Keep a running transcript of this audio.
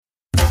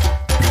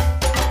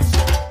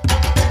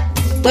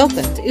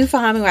Welcome to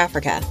Ufahamu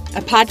Africa,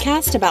 a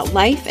podcast about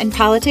life and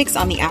politics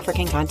on the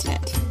African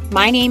continent.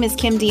 My name is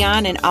Kim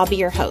Dion, and I'll be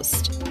your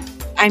host.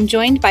 I'm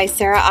joined by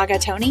Sarah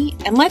Agatoni,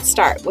 and let's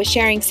start with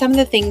sharing some of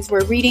the things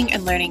we're reading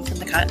and learning from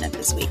the continent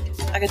this week.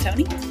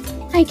 Agatoni?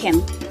 Hi,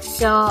 Kim.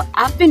 So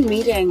I've been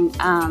reading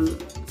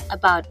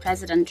about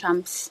President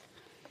Trump's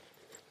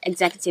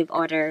executive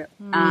order,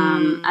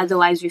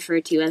 otherwise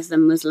referred to as the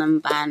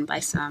Muslim ban by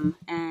some.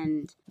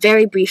 And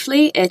very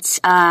briefly, it's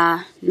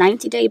a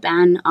 90-day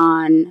ban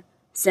on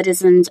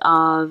citizens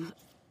of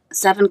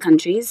 7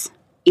 countries: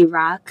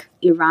 Iraq,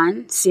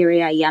 Iran,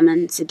 Syria,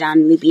 Yemen,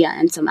 Sudan, Libya,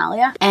 and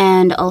Somalia.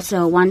 And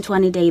also a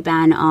 120-day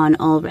ban on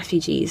all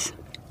refugees.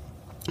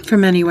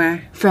 From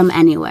anywhere. From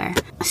anywhere.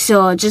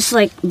 So just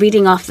like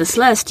reading off this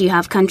list, you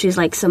have countries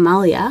like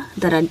Somalia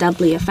that are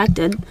doubly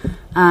affected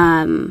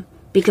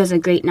because a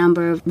great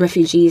number of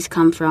refugees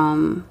come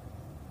from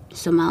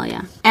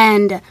Somalia.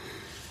 And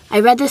I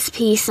read this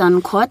piece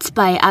on Quartz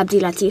by Abdi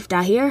Latif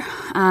Dahir,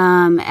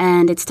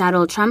 and it's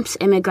titled "Trump's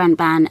Immigrant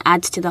Ban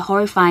Adds to the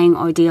Horrifying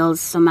Ordeals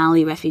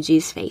Somali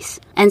Refugees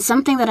Face." And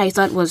something that I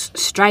thought was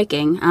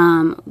striking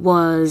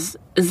was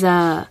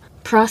the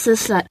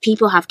process that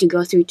people have to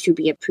go through to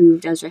be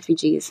approved as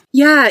refugees.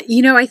 Yeah,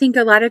 I think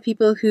a lot of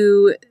people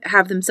who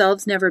have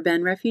themselves never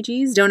been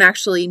refugees don't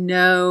actually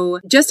know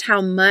just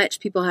how much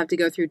people have to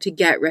go through to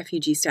get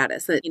refugee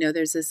status. That,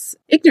 there's this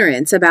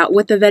ignorance about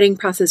what the vetting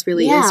process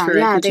really is for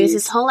refugees. Yeah, there's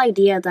this whole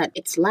idea that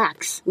it's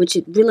lax, which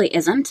it really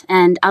isn't.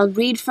 And I'll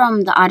read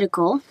from the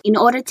article. In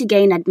order to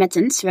gain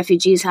admittance,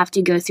 refugees have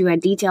to go through a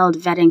detailed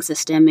vetting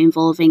system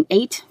involving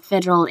 8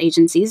 federal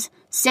agencies,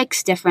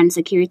 6 different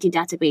security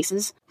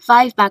databases,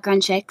 5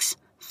 background checks,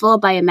 4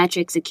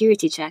 biometric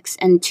security checks,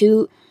 and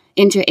 2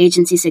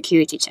 interagency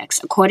security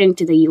checks, according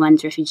to the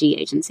UN's Refugee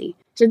Agency.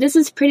 So this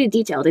is pretty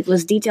detailed. It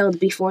was detailed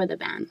before the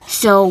ban.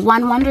 So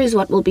one wonders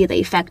what will be the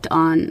effect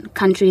on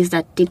countries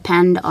that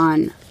depend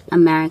on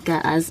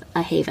America as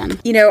a haven.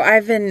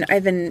 I've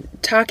been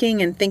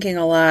talking and thinking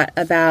a lot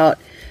about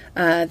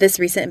this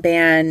recent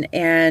ban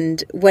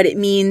and what it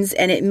means,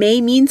 and it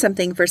may mean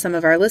something for some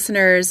of our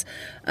listeners.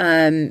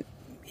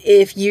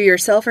 If you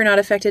yourself are not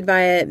affected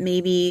by it,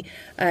 maybe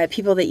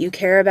people that you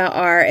care about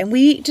are. And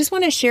we just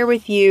want to share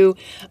with you,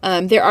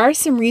 there are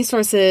some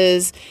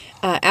resources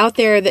out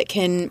there that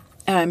can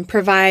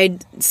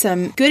provide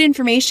some good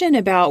information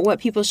about what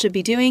people should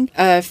be doing.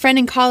 A friend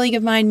and colleague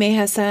of mine, May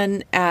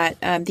Hassan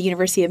at the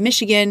University of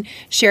Michigan,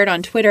 shared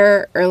on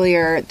Twitter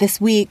earlier this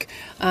week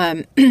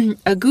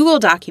a Google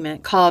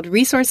document called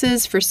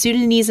Resources for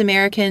Sudanese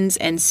Americans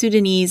and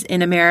Sudanese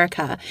in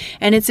America.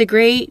 And it's a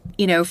great,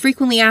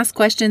 frequently asked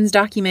questions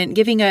document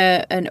giving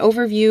an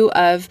overview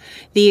of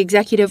the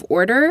executive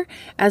order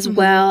as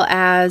well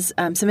as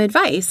some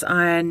advice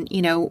on,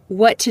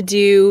 what to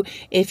do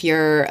if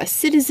you're a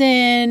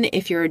citizen,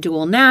 if you're a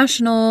dual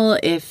national,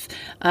 if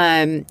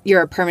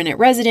you're a permanent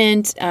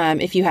resident,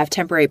 if you have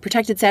temporary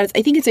protected status.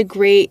 I think it's a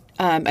great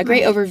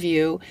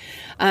overview.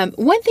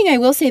 One thing I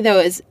will say, though,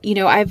 is,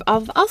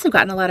 I've also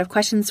gotten a lot of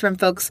questions from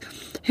folks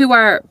who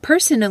are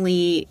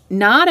personally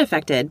not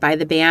affected by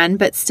the ban,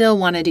 but still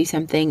want to do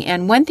something.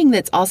 And one thing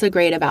that's also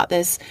great about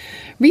this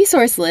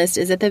resource list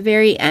is at the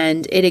very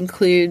end, it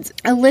includes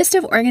a list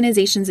of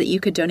organizations that you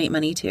could donate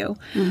money to.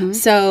 Mm-hmm.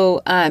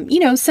 So,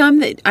 some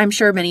that I'm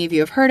sure many of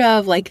you have heard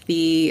of, like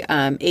the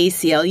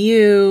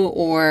ACLU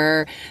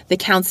or the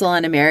Council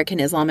on American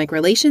Islamic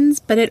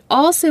Relations, but it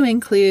also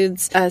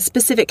includes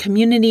specific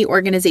community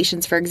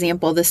organizations, for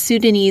example, the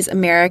Sudanese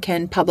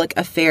American Public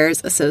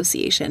Affairs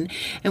Association.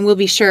 And we'll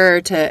be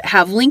sure to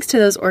have links to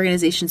those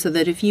organizations so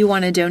that if you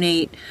want to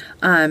donate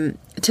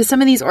to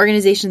some of these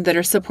organizations that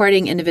are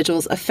supporting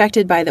individuals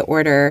affected by the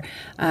order,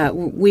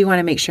 we want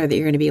to make sure that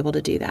you're going to be able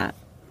to do that.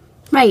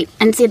 Right.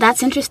 And see,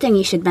 that's interesting.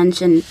 You should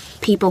mention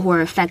people who are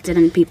affected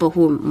and people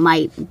who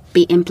might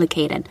be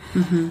implicated.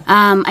 Mm-hmm.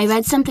 I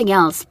read something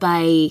else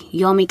by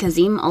Yomi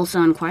Kazim, also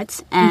on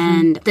Quartz,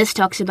 and this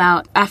talks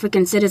about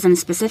African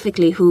citizens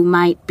specifically who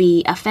might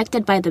be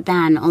affected by the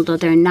ban, although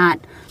they're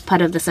not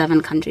part of the 7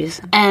 countries.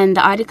 And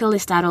the article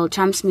is titled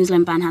 "Trump's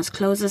Muslim Ban Has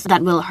Clauses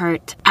That Will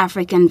Hurt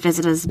African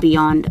Visitors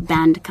Beyond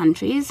Banned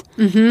Countries."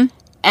 Mm-hmm.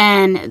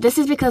 And this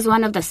is because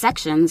one of the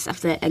sections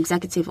of the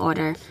executive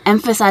order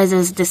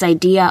emphasizes this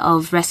idea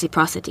of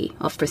reciprocity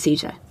of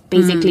procedure.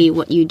 Basically,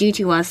 what you do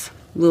to us,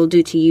 we'll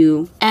do to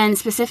you. And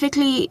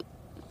specifically,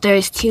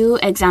 there's 2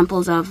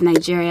 examples of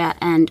Nigeria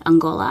and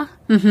Angola.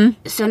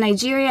 Mm-hmm. So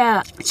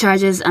Nigeria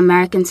charges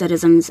American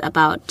citizens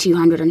about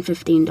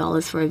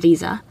 $215 for a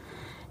visa,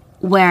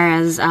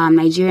 whereas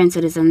Nigerian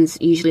citizens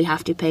usually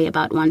have to pay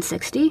about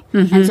 $160.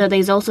 Mm-hmm. And so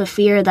there's also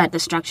fear that the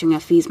structuring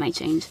of fees might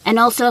change. And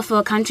also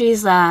for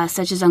countries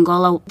such as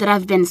Angola that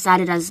have been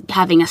cited as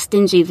having a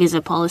stingy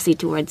visa policy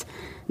towards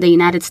the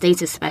United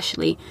States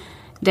especially,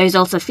 there's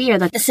also fear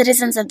that the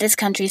citizens of these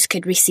countries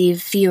could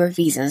receive fewer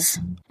visas.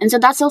 And so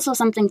that's also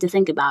something to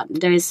think about.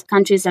 There's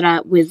countries that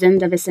are within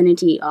the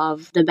vicinity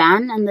of the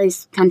ban, and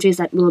there's countries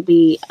that will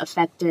be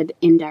affected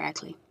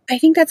indirectly. I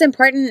think that's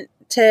important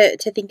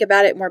to think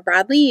about it more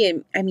broadly.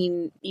 And I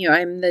mean,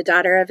 I'm the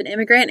daughter of an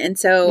immigrant, and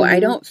so I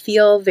don't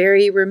feel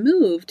very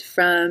removed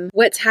from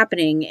what's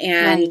happening.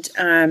 And,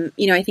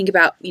 I think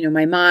about,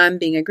 my mom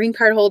being a green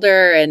card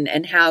holder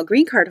and how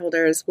green card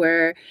holders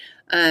were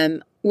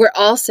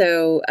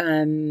also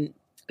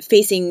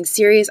facing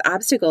serious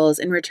obstacles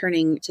in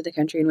returning to the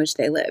country in which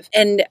they live.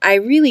 And I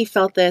really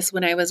felt this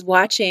when I was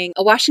watching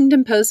a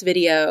Washington Post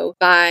video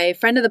by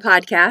friend of the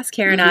podcast,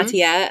 Karen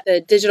Attiah, the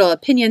digital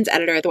opinions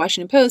editor at the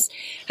Washington Post,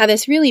 had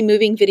this really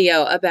moving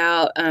video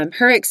about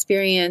her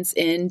experience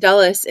in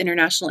Dulles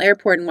International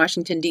Airport in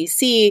Washington,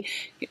 D.C.,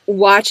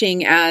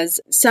 watching as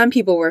some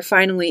people were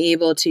finally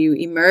able to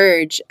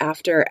emerge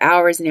after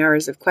hours and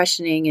hours of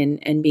questioning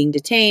and being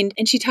detained.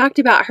 And she talked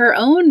about her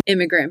own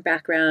immigrant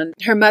background,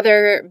 her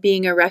mother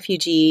being a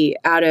refugee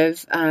out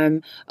of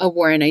a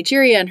war in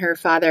Nigeria and her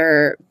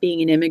father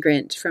being an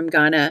immigrant from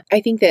Ghana.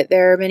 I think that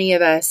there are many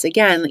of us,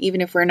 again,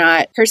 even if we're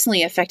not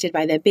personally affected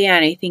by the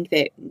ban, I think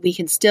that we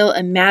can still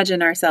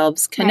imagine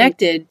ourselves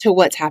connected to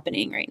what's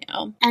happening right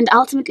now. And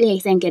ultimately, I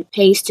think it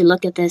pays to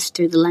look at this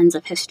through the lens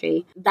of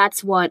history.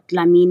 That's what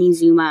Dlamini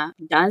Zuma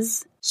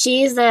does.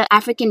 She is the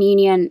African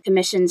Union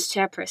Commission's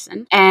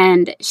chairperson,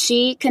 and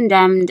she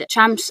condemned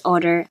Trump's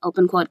order,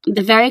 open quote,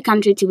 the very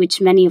country to which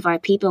many of our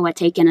people were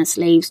taken as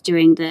slaves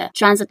during the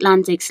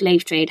transatlantic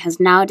slave trade has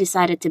now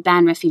decided to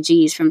ban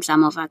refugees from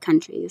some of our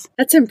countries.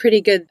 That's some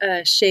pretty good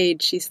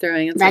shade she's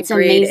throwing. It's That's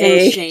like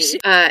amazing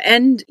shade.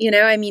 And,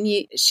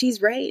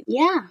 she's right.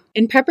 Yeah.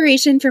 In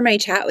preparation for my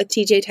chat with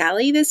TJ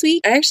Talley this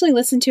week, I actually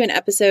listened to an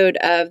episode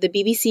of the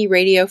BBC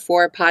Radio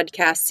 4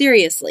 podcast,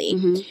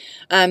 Seriously.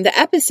 The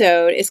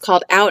episode is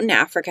called Out in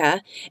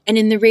Africa, and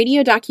in the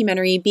radio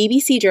documentary,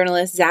 BBC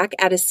journalist Zach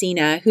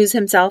Adesina, who's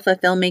himself a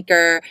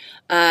filmmaker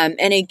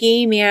and a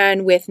gay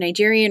man with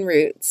Nigerian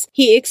roots,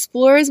 he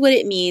explores what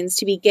it means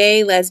to be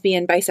gay,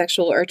 lesbian,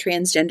 bisexual, or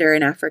transgender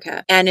in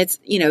Africa. And it's,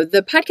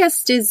 the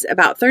podcast is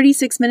about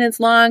 36 minutes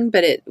long,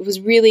 but it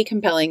was really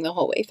compelling the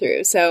whole way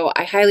through. So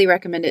I highly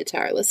recommend it to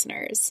our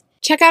listeners.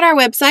 Check out our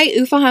website,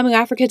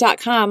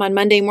 ufahamuafrica.com, on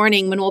Monday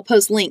morning when we'll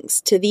post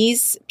links to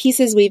these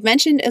pieces we've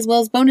mentioned, as well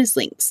as bonus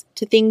links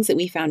to things that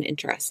we found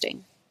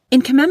interesting.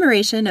 In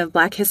commemoration of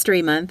Black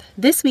History Month,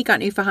 this week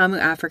on Ufahamu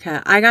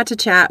Africa, I got to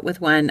chat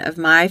with one of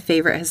my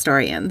favorite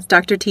historians,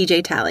 Dr.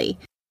 TJ Talley.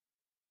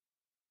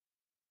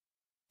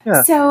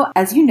 Yeah. So,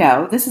 as you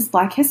know, this is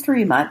Black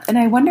History Month, and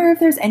I wonder if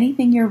there's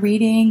anything you're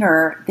reading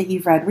or that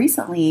you've read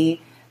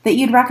recently that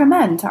you'd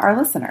recommend to our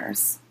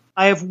listeners.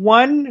 I have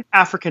one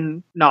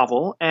African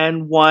novel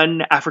and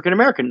one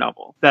African-American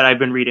novel that I've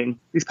been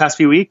reading these past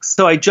few weeks.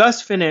 So I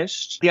just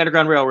finished The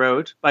Underground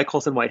Railroad by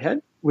Colson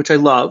Whitehead, which I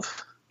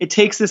love. It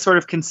takes this sort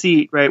of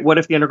conceit, right? What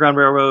if the Underground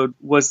Railroad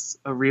was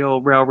a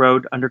real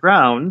railroad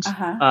underground?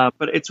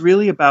 But it's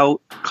really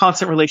about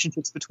constant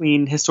relationships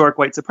between historic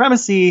white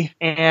supremacy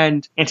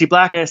and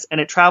anti-blackness.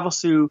 And it travels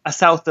through a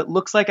South that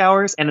looks like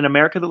ours and an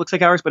America that looks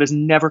like ours, but is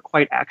never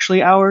quite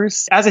actually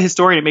ours. As a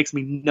historian, it makes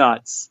me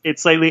nuts.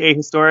 It's slightly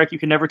ahistoric. You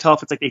can never tell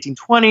if it's like the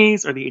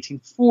 1820s or the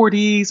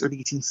 1840s or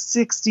the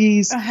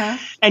 1860s.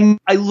 And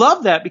I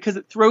love that because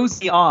it throws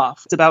me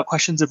off. It's about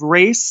questions of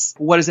race.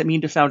 What does it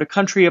mean to found a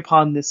country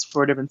upon this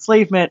sort of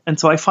enslavement? And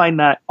so I find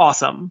that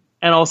awesome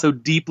and also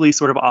deeply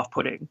sort of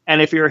off-putting.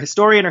 And if you're a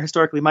historian or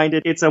historically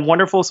minded, it's a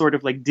wonderful sort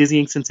of like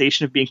dizzying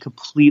sensation of being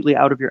completely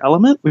out of your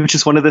element, which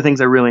is one of the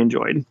things I really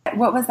enjoyed.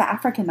 What was the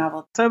African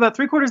novel? So I'm about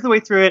 3/4 of the way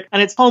through it, and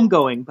it's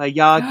Homegoing by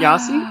Yaa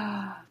Gyasi.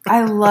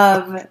 I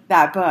love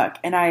that book,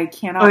 and I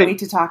cannot wait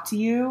to talk to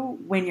you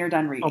when you're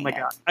done reading it. Oh my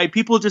God.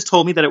 People just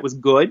told me that it was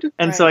good,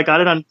 and so I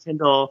got it on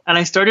Kindle, and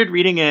I started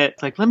reading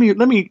it, like, let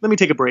me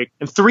take a break.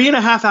 And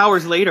 3.5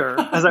 hours later,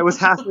 as I was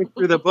halfway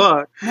through the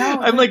book,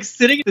 I'm like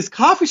sitting at this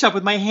coffee shop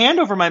with my hand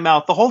over my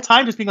mouth the whole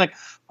time, just being like,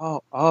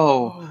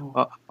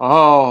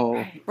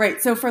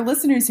 Right. So for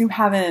listeners who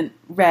haven't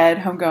read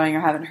Homegoing or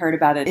haven't heard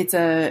about it, it's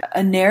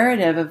a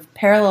narrative of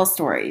parallel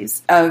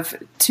stories of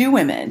two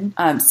women,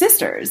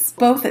 sisters,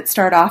 both that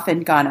start off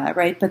in Ghana,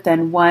 right? But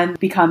then one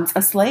becomes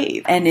a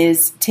slave and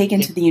is taken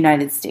to the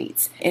United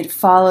States. It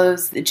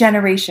follows the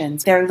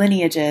generations, their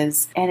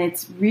lineages, and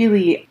it's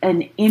really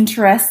an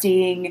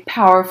interesting,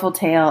 powerful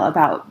tale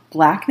about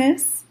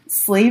Blackness.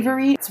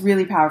 Slavery. It's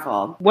really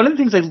powerful. One of the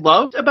things I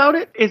loved about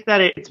it is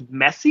that it's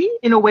messy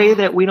in a way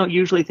that we don't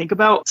usually think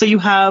about. So you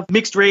have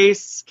mixed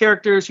race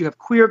characters, you have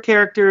queer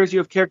characters, you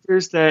have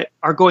characters that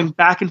are going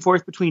back and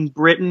forth between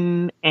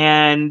Britain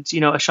and,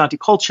 Ashanti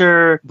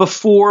culture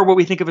before what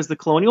we think of as the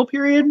colonial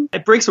period.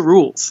 It breaks the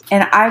rules.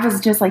 And I was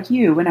just like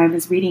you when I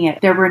was reading it.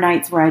 There were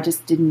nights where I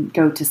just didn't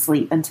go to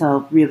sleep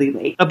until really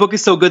late. A book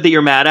is so good that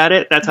you're mad at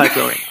it. That's how I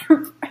feel right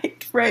now.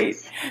 Right. Right.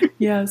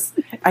 Yes.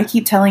 I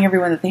keep telling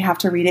everyone that they have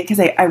to read it because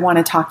I want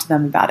to talk to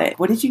them about it.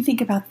 What did you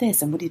think about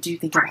this? And what did you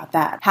think about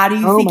that? How do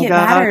you think it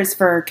matters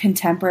for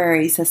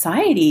contemporary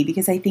society?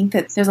 Because I think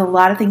that there's a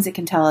lot of things it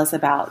can tell us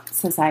about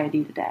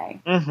society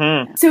today.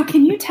 Mm-hmm. So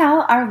can you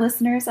tell our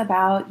listeners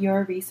about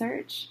your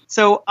research?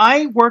 So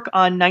I work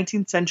on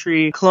 19th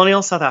century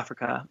colonial South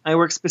Africa. I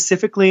work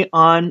specifically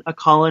on a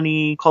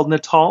colony called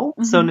Natal.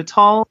 Mm-hmm. So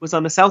Natal was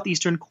on the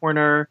southeastern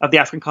corner of the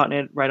African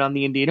continent, right on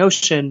the Indian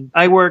Ocean.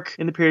 I work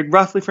in the period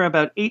roughly from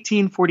about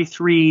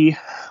 1843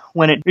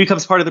 when it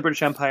becomes part of the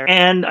British Empire,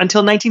 and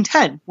until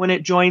 1910, when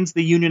it joins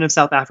the Union of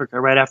South Africa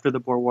right after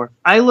the Boer War.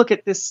 I look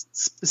at this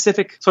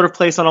specific sort of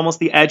place on almost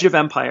the edge of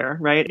empire,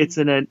 right? It's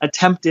an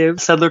attemptive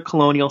settler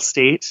colonial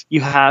state. You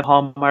have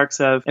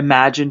hallmarks of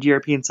imagined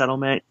European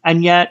settlement,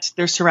 and yet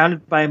they're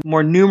surrounded by a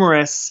more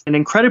numerous and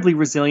incredibly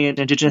resilient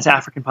indigenous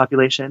African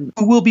population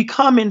who will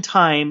become in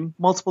time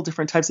multiple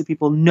different types of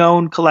people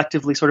known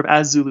collectively sort of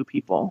as Zulu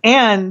people,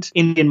 and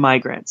Indian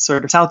migrants,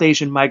 sort of South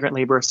Asian migrant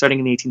labor starting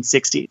in the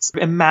 1860s.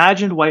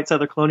 Imagined white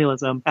settler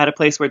colonialism at a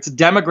place where it's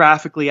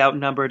demographically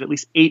outnumbered at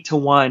least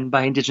 8-1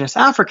 by indigenous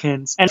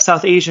Africans and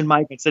South Asian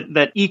migrants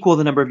that equal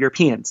the number of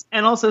Europeans.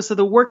 And also, so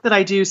the work that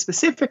I do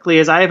specifically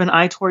is I have an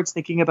eye towards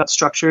thinking about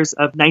structures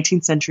of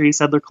 19th century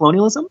settler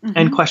colonialism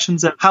and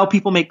questions of how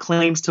people make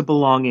claims to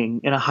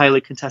belonging in a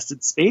highly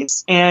contested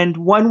space. And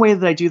one way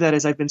that I do that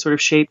is I've been sort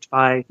of shaped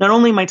by not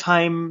only my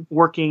time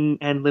working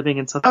and living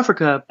in South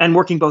Africa and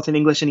working both in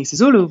English and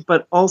isiZulu,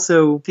 but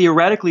also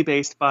theoretically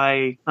based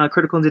by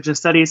critical indigenous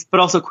studies, but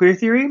also queer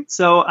theory.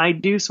 So I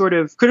do sort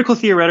of critical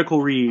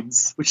theoretical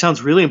reads, which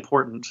sounds really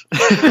important.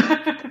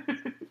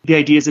 The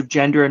ideas of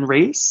gender and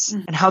race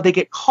and how they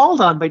get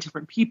called on by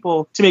different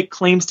people to make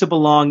claims to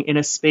belong in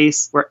a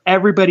space where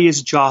everybody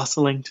is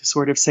jostling to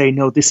sort of say,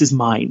 no, this is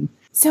mine.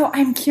 So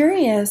I'm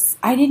curious,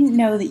 I didn't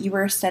know that you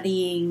were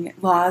studying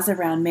laws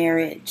around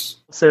marriage.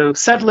 So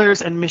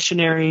settlers and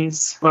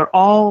missionaries are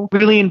all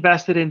really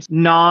invested in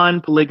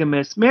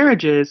non-polygamous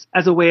marriages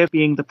as a way of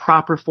being the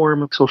proper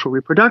form of social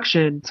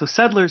reproduction. So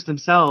settlers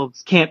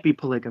themselves can't be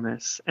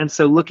polygamous. And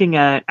so looking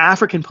at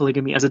African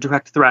polygamy as a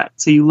direct threat.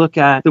 So you look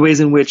at the ways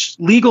in which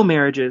legal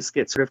marriages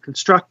get sort of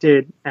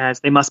constructed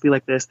as they must be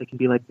like this, they can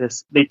be like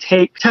this. They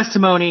take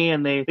testimony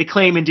and they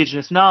claim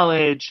indigenous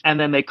knowledge and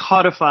then they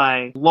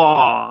codify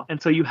law.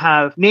 And so you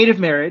have native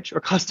marriage or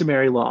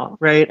customary law,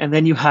 right? And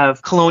then you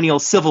have colonial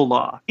civil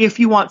law.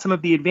 If you want some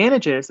of the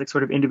advantages, like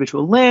sort of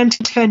individual land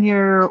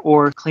tenure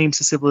or claims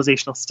to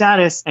civilizational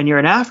status, and you're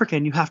an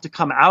African, you have to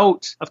come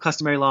out of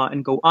customary law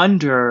and go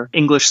under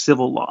English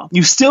civil law.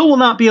 You still will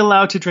not be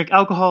allowed to drink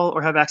alcohol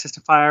or have access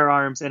to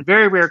firearms. In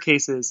very rare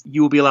cases,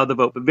 you will be allowed to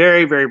vote, but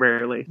very, very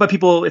rarely. But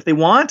people, if they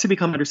want to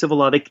become under civil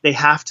law, they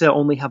have to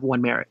only have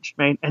one marriage,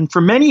 right? And for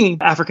many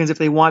Africans, if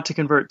they want to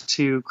convert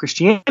to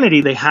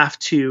Christianity, they have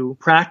to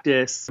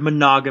practice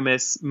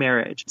monogamous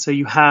marriage. So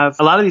you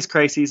have a lot of these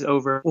crises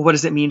over, well, what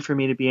does it mean for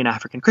me to be an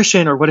African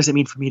Christian, or what does it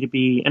mean for me to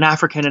be an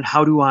African, and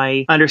how do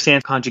I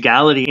understand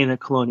conjugality in a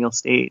colonial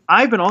state?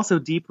 I've been also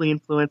deeply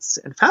influenced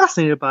and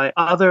fascinated by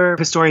other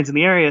historians in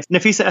the area.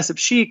 Nafisa Essop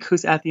Sheikh,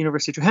 who's at the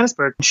University of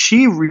Johannesburg,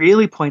 she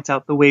really points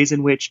out the ways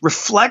in which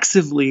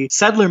reflexively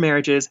settler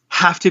marriages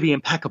have to be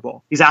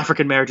impeccable. These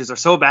African marriages are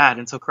so bad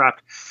and so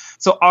corrupt.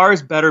 So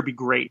ours better be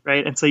great,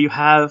 right? And so you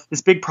have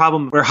this big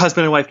problem where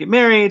husband and wife get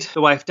married, the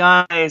wife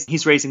dies,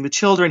 he's raising the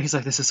children, he's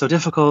like, this is so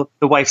difficult.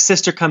 The wife's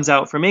sister comes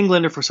out from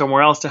England or from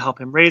somewhere else to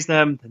help him raise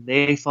them, then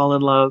they fall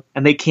in love,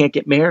 and they can't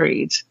get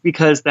married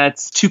because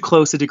that's too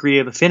close a degree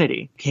of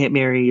affinity. You can't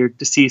marry your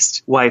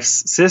deceased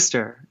wife's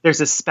sister. There's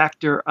a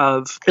specter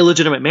of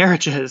illegitimate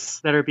marriages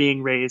that are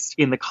being raised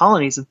in the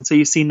colonies. And so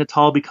you see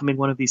Natal becoming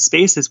one of these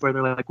spaces where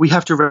they're like, we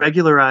have to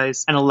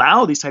regularize and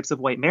allow these types of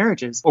white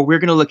marriages, or we're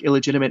going to look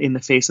illegitimate in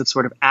the face of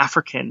sort of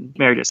African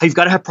marriages. You've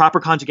got to have proper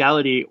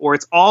conjugality or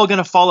it's all going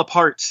to fall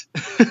apart.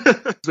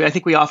 I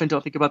think we often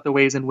don't think about the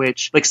ways in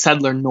which like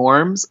settler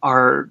norms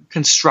are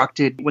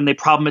constructed when they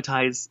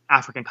problematize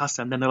African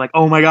custom. Then they're like,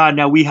 oh my God,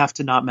 now we have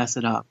to not mess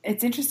it up.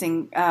 It's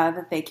interesting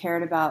that they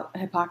cared about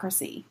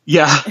hypocrisy.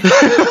 Yeah.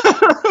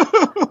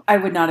 I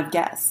would not have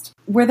guessed.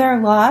 Were there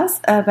laws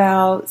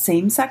about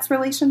same-sex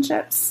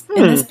relationships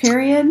in this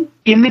period?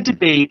 In the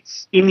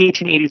debates in the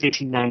 1880s,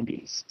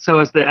 1890s, so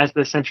as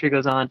the century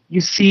goes on, you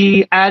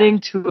see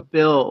adding to a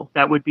bill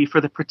that would be for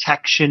the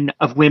protection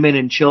of women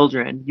and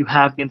children, you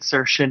have the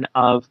insertion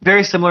of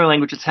very similar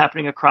language that's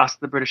happening across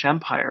the British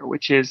Empire,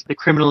 which is the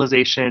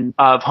criminalization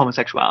of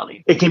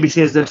homosexuality. It can be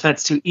seen as an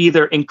offense to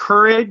either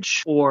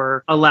encourage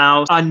or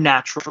allow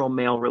unnatural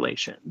male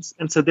relations.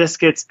 And so this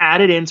gets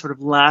added in sort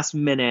of last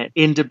minute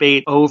in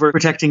debate over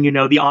protecting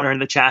the honor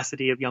and the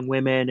chastity of young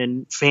women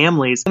and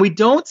families. And we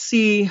don't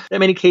see that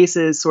many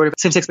cases sort of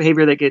same-sex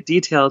behavior that get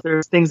detailed.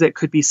 There's things that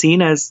could be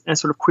seen as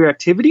sort of queer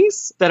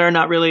activities that are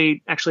not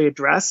really actually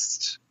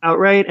addressed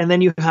outright. And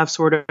then you have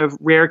sort of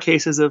rare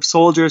cases of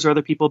soldiers or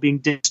other people being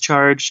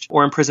discharged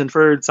or imprisoned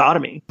for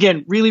sodomy.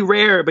 Again, really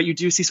rare, but you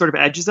do see sort of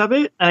edges of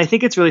it. And I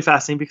think it's really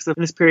fascinating because in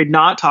this period,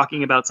 not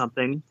talking about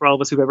something, for all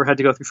of us who've ever had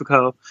to go through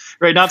Foucault,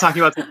 right? Not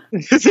talking about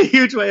it's a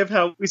huge way of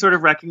how we sort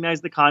of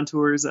recognize the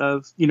contours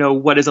of,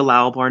 what is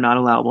allowable or not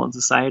allowable in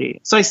society.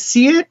 So I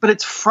see it, but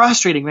it's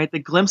frustrating, right? The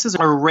glimpses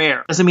are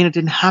rare. Doesn't mean it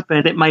didn't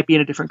happen. It might be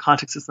in a different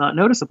context. It's not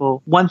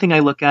noticeable. One thing I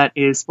look at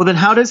is, well, then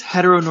how does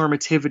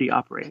heteronormativity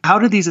operate? How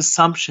do these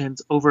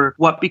assumptions over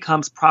what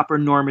becomes proper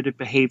normative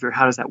behavior,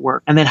 how does that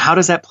work? And then how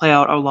does that play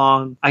out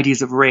along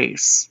ideas of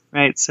race,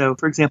 right? So,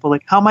 for example,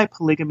 like how might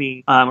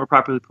polygamy or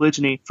properly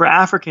polygyny for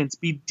Africans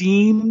be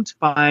deemed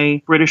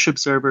by British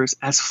observers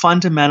as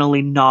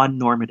fundamentally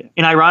non-normative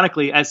and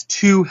ironically as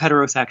too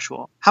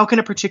heterosexual? How can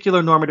a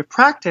particular normative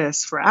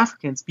practice for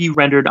Africans be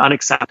rendered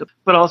unacceptable?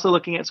 But also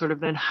looking at sort of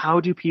then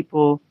how do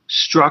people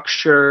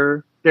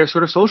structure their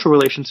sort of social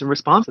relations in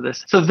response to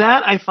this. So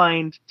that I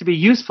find to be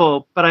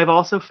useful, but I've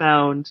also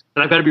found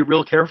that I've got to be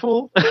real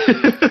careful.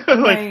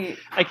 Right.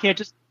 I can't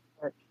just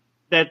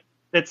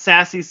that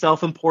sassy,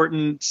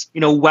 self-important,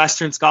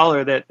 Western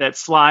scholar that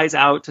flies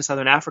out to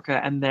Southern Africa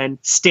and then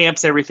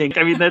stamps everything.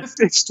 I mean, that's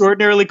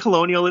extraordinarily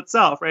colonial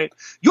itself, right?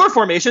 Your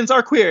formations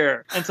are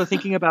queer. And so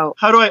thinking about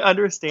how do I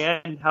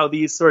understand how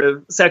these sort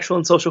of sexual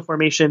and social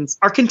formations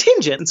are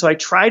contingent? And so I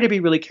try to be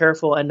really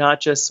careful and not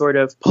just sort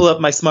of pull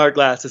up my smart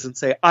glasses and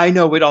say, I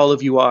know what all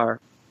of you are.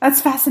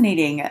 That's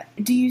fascinating.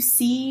 Do you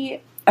see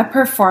a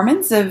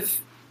performance of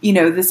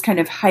this kind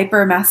of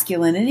hyper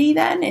masculinity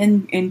then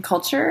in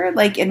culture,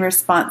 like in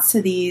response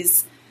to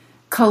these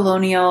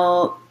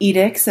colonial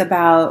edicts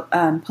about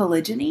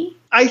polygyny?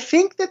 I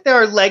think that there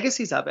are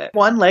legacies of it.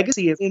 One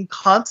legacy is being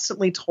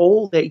constantly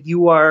told that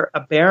you are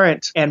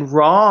aberrant and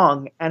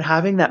wrong and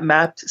having that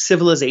mapped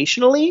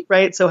civilizationally,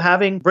 right? So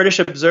having British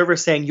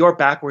observers saying you're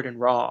backward and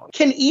wrong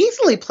can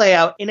easily play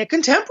out in a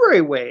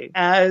contemporary way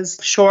as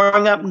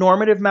shoring up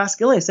normative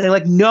masculinity, saying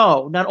like,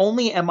 no, not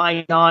only am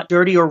I not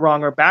dirty or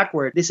wrong or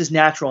backward, this is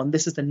natural and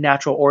this is the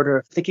natural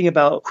order. Thinking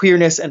about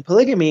queerness and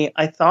polygamy,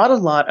 I thought a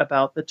lot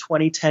about the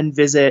 2010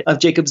 visit of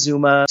Jacob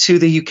Zuma to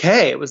the UK.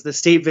 It was the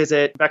state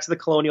visit back to the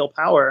colonial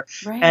power.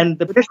 Right. And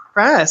the British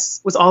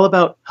press was all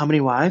about how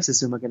many wives is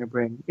Zuma going to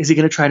bring? Is he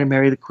going to try to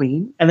marry the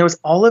Queen? And there was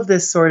all of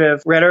this sort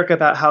of rhetoric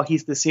about how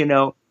he's this,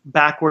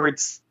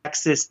 backwards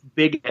sexist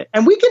bigot.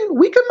 And we can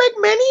make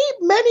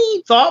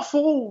many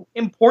thoughtful,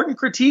 important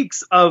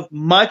critiques of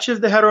much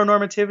of the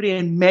heteronormativity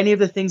and many of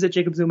the things that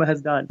Jacob Zuma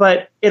has done.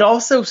 But it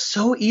also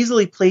so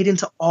easily played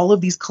into all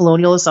of these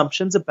colonial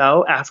assumptions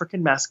about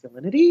African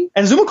masculinity.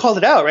 And Zuma called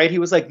it out, right? He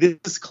was like, this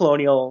is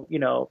colonial,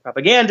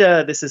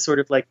 propaganda. This is sort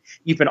of like,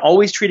 you've been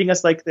always treating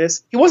us like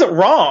this. He wasn't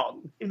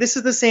wrong. This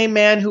is the same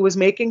man who was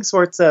making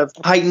sorts of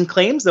heightened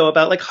claims, though,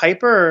 about like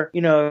hyper,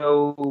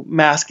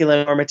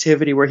 masculine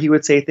normativity, where he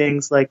would say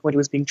things like when he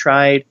was being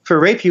tried for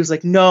rape, he was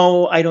like,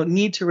 no, I don't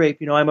need to rape.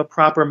 I'm a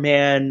proper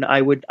man.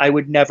 I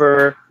would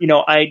never,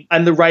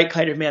 I'm the right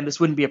kind of man. This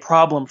wouldn't be a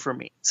problem for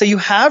me. So you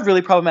have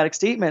really problematic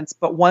statements,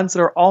 but ones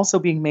that are also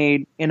being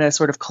made in a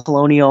sort of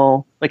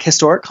colonial, like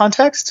historic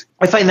context.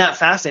 I find that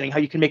fascinating how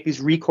you can make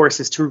these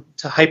recourses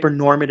to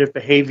hyper-normative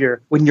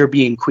behavior when you're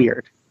being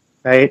queered.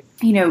 Right.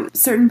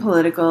 Certain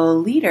political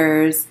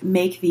leaders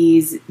make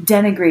these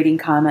denigrating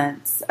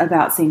comments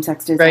about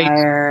same-sex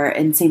desire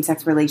and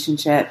same-sex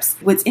relationships.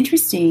 What's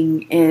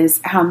interesting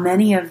is how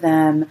many of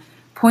them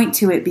point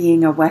to it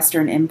being a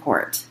Western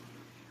import.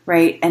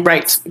 Right. And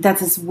that's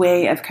this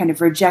way of kind of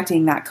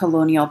rejecting that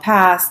colonial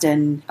past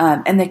and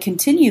the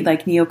continued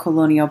like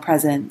neo-colonial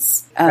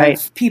presence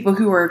of people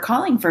who are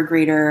calling for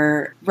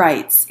greater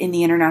rights in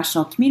the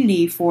international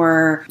community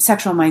for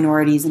sexual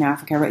minorities in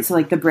Africa. Right. So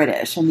like the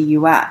British and the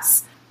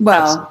U.S.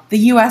 Well, the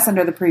U.S.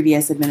 under the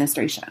previous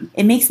administration.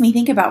 It makes me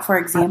think about, for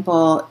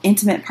example,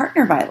 intimate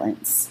partner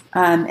violence.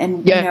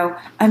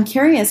 I'm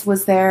curious,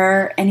 was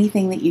there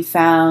anything that you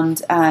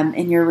found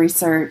in your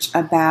research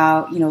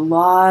about,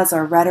 laws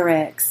or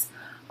rhetorics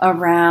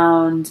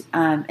around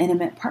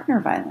intimate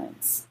partner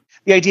violence?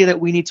 The idea that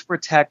we need to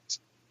protect,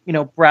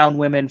 brown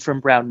women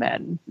from brown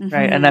men,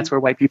 right? And that's where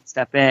white people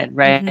step in,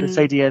 right? And this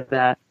idea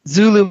that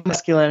Zulu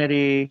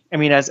masculinity,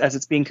 as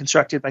it's being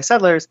constructed by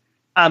settlers,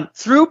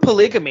 through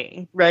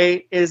polygamy,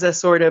 right, is a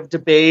sort of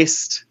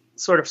debased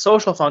sort of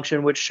social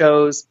function which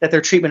shows that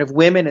their treatment of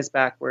women is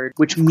backward,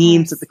 which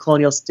means that the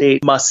colonial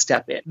state must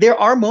step in. There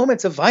are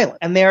moments of violence,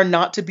 and they are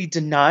not to be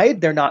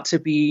denied. They're not to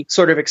be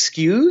sort of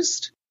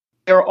excused.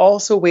 There are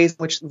also ways in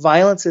which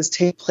violences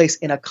take place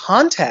in a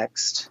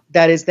context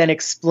that is then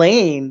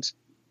explained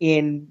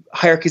in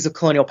hierarchies of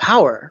colonial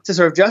power to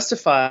sort of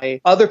justify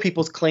other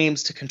people's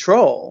claims to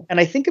control. And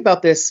I think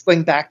about this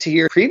going back to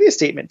your previous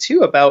statement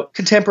too about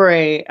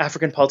contemporary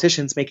African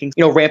politicians making,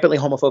 rampantly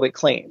homophobic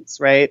claims,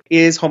 right?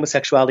 Is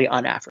homosexuality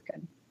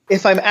un-African?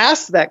 If I'm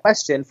asked that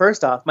question,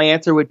 first off, my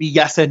answer would be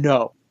yes and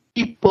no.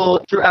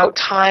 people throughout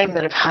time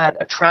that have had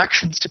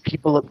attractions to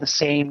people of the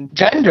same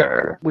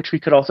gender, which we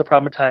could also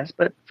problematize,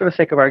 but for the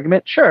sake of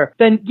argument, sure,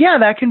 then yeah,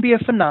 that can be a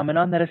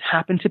phenomenon that has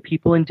happened to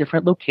people in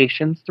different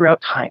locations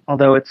throughout time,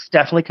 although it's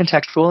definitely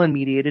contextual and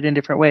mediated in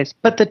different ways.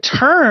 But the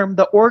term,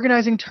 the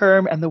organizing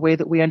term, and the way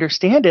that we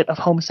understand it of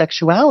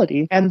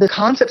homosexuality and the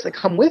concepts that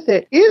come with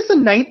it is a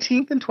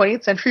 19th and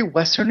 20th century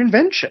Western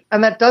invention.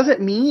 And that doesn't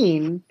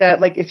mean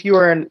that, like, if you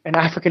are an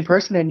African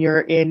person and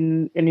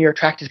you're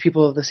attracted to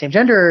people of the same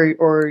gender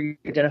or you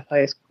identify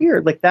as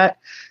queer, like that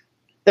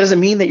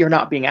doesn't mean that you're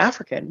not being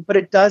African, but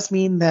it does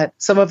mean that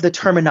some of the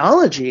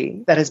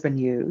terminology that has been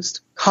used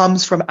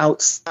comes from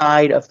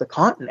outside of the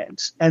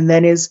continent and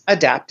then is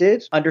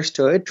adapted,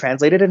 understood,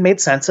 translated, and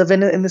made sense of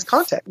in this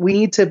context. We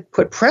need to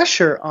put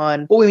pressure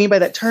on what we mean by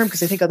that term,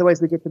 because I think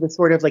otherwise we get to this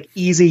sort of like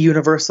easy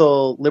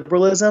universal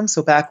liberalism.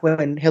 So back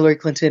when Hillary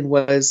Clinton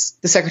was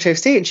the Secretary of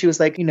State and she was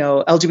like,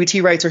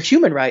 LGBT rights are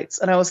human rights.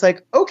 And I was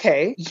like,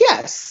 okay,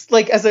 yes.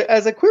 Like as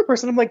a queer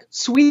person, I'm like,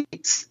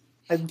 sweet.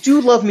 I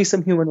do love me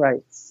some human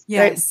rights.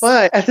 Yes.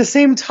 Right? But at the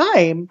same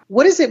time,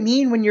 what does it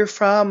mean when you're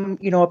from,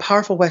 a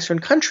powerful Western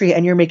country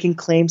and you're making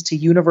claims to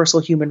universal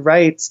human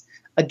rights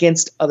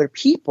against other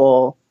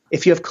people?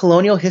 If you have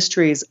colonial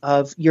histories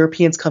of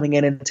Europeans coming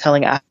in and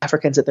telling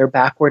Africans that they're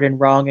backward and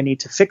wrong and need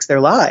to fix their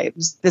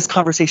lives, this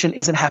conversation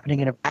isn't happening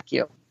in a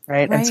vacuum.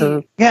 Right. And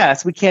so,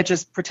 yes, we can't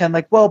just pretend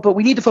like, well, but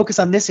we need to focus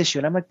on this issue.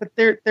 And I'm like, but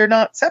they're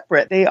not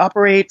separate. They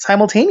operate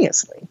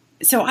simultaneously.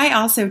 So I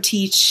also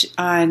teach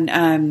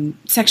on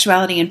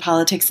sexuality and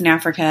politics in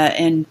Africa.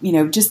 And,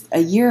 just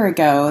a year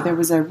ago, there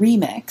was a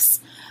remix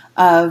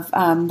of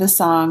the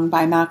song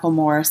by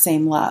Macklemore,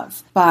 Same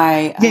Love,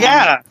 by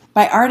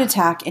Art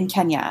Attack in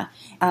Kenya.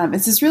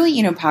 It's this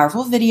really,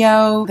 powerful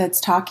video that's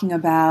talking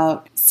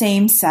about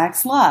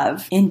same-sex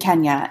love in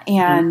Kenya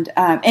and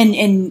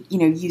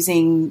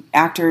using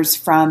actors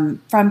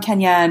from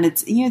Kenya. And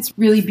it's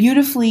really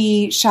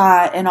beautifully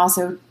shot and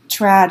also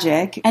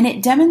tragic, and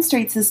it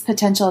demonstrates this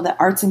potential that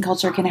arts and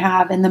culture can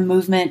have in the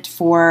movement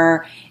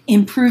for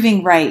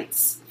improving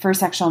rights for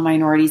sexual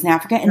minorities in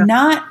Africa, and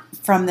not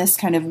from this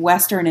kind of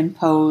Western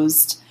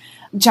imposed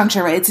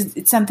juncture. Right?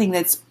 It's something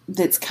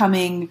that's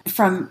coming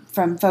from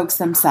folks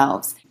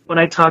themselves. When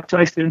I talk to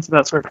my students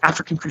about sort of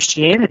African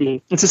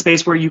Christianity, it's a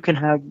space where you can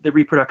have the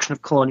reproduction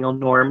of colonial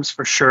norms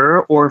for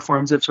sure, or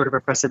forms of sort of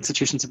oppressive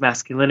institutions of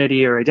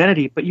masculinity or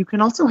identity, but you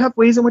can also have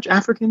ways in which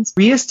Africans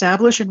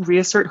reestablish and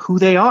reassert who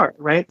they are,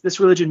 right? This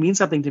religion means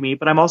something to me,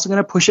 but I'm also going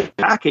to push it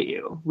back at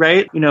you,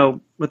 right?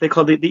 What they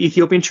call the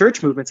Ethiopian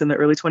church movements in the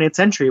early 20th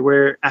century,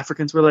 where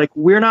Africans were like,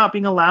 we're not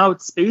being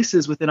allowed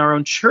spaces within our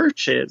own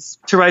churches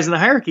to rise in the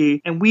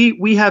hierarchy, and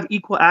we have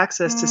equal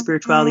access to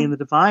spirituality and the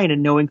divine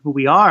and knowing who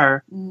we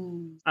are.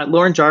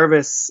 Lauren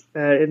Jarvis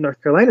in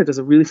North Carolina does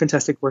a really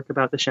fantastic work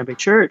about the Shembe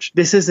Church.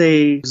 This is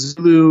a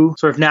Zulu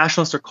sort of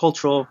nationalist or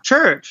cultural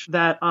church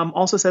that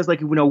also says,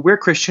 like, we're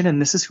Christian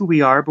and this is who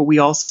we are, but we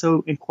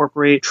also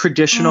incorporate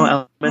traditional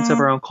elements of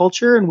our own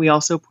culture and we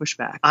also push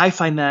back. I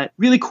find that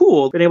really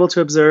cool, being able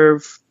to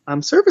observe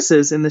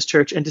services in this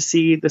church and to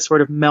see the sort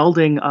of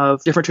melding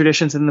of different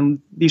traditions and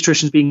these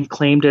traditions being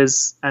claimed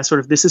as sort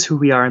of this is who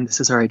we are and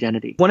this is our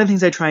identity. One of the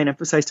things I try and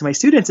emphasize to my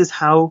students is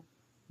how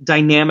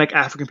dynamic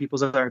African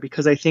peoples are,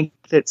 because I think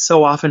that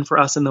so often for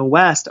us in the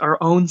West, our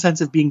own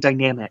sense of being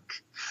dynamic,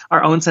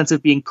 our own sense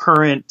of being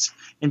current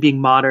and being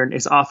modern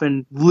is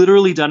often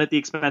literally done at the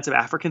expense of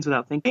Africans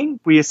without thinking.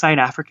 We assign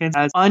Africans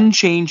as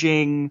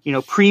unchanging,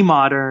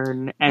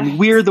 pre-modern, and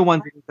we're the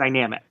ones that are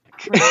dynamic.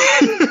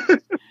 Right.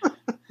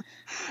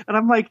 And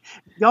I'm like,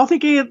 y'all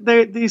think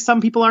some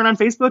people aren't on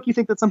Facebook? You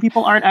think that some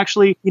people aren't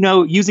actually,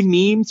 using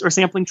memes or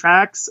sampling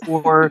tracks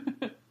or,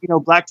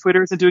 Black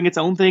Twitter isn't doing its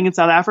own thing in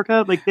South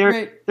Africa? Like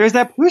there's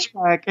that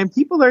pushback, and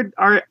people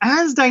are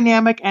as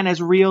dynamic and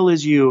as real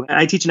as you. And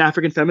I teach an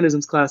African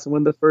feminisms class, and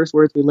one of the first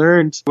words we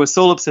learned was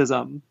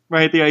solipsism,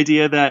 right? The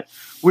idea that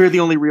we're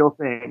the only real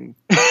thing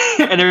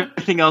and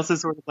everything else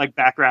is sort of like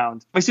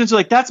background. My students are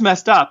like, that's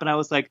messed up. And I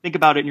was like, think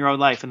about it in your own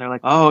life. And they're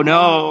like, oh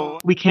no,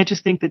 we can't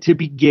just think that to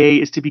be gay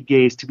is to be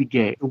gay is to be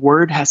gay. The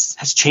word has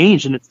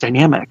changed and it's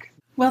dynamic.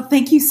 Well,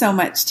 thank you so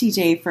much,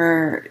 TJ,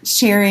 for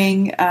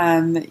sharing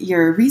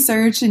your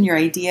research and your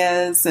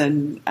ideas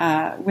and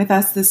with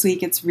us this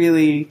week.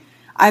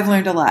 I've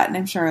learned a lot, and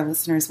I'm sure our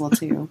listeners will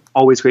too.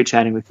 Always great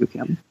chatting with you,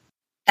 Kim.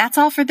 That's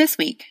all for this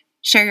week.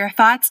 Share your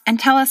thoughts and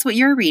tell us what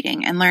you're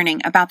reading and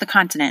learning about the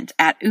continent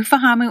at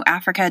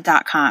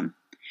ufahamuafrica.com.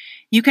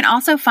 You can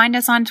also find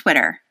us on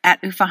Twitter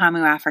at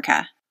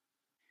ufahamuafrica.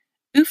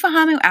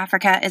 Ufahamu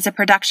Africa is a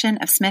production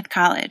of Smith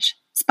College,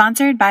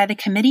 sponsored by the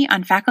Committee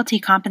on Faculty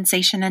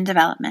Compensation and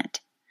Development.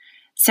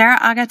 Sarah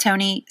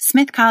Agatoni,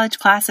 Smith College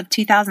Class of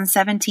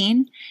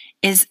 2017,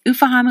 is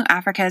Ufahamu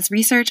Africa's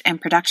Research and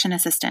Production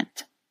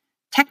Assistant.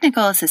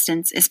 Technical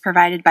assistance is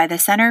provided by the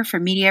Center for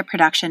Media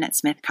Production at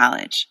Smith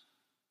College.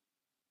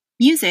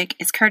 Music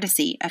is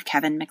courtesy of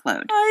Kevin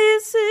McLeod.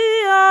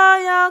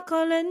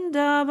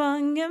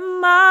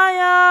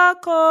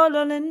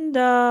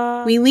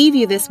 We leave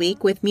you this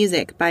week with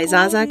music by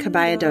Zaza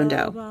Kabaya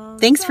Dondo.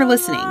 Thanks for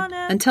listening.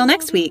 Until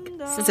next week,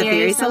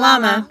 Safiri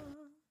Salama.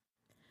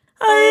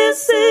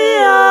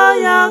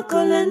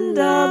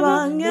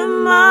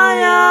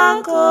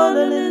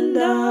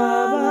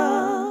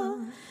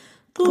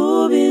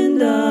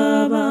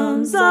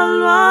 Kubindaba,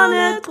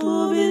 Salwane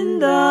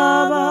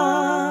Kubindaba,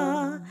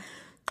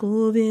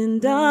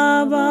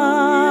 Kubindaba,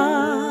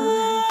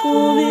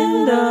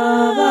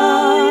 Kubindaba,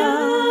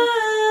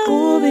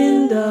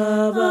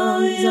 Kubindaba,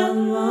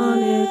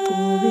 Salwane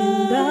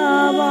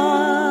Kubindaba,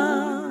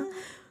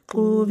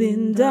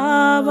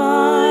 Kubindaba,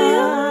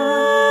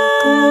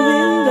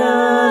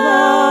 Kubindaba,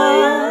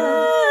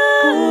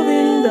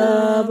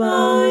 Kubindaba,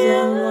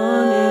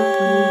 Salwane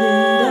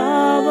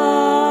Kubindaba.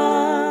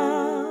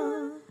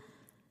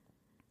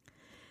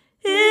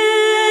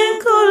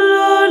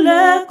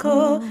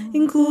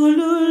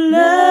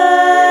 Inkululeko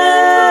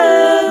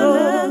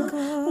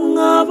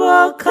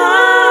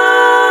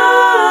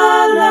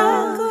ungabokhala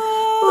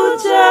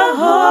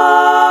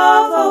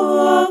uJehova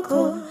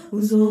wakho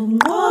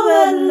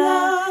uzomnqobela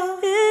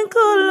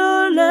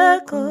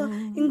inkululeko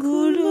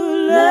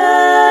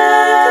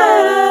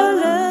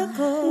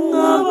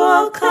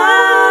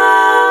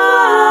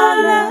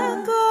ungabokhala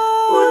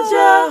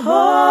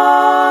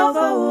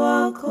uJehova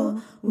wakho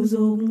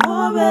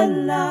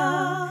uzomnqobela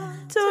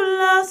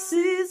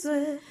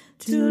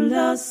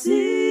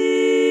Tulasizwe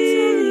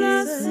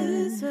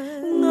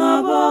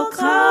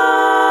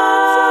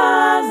ngabokhala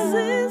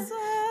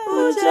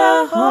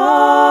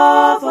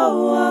uJehova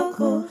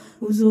wakho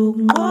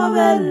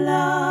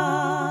uzokunqobela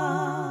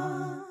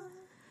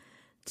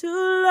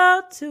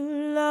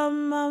Tula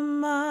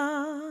mama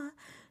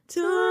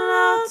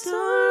Tula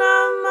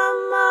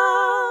mama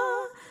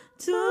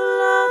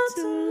Tula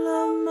mama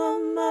Tula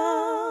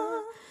mama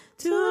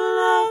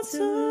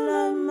Tula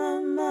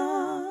mama,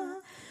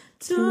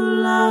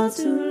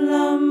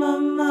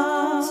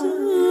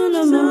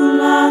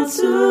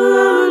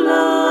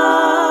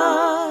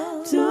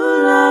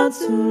 tula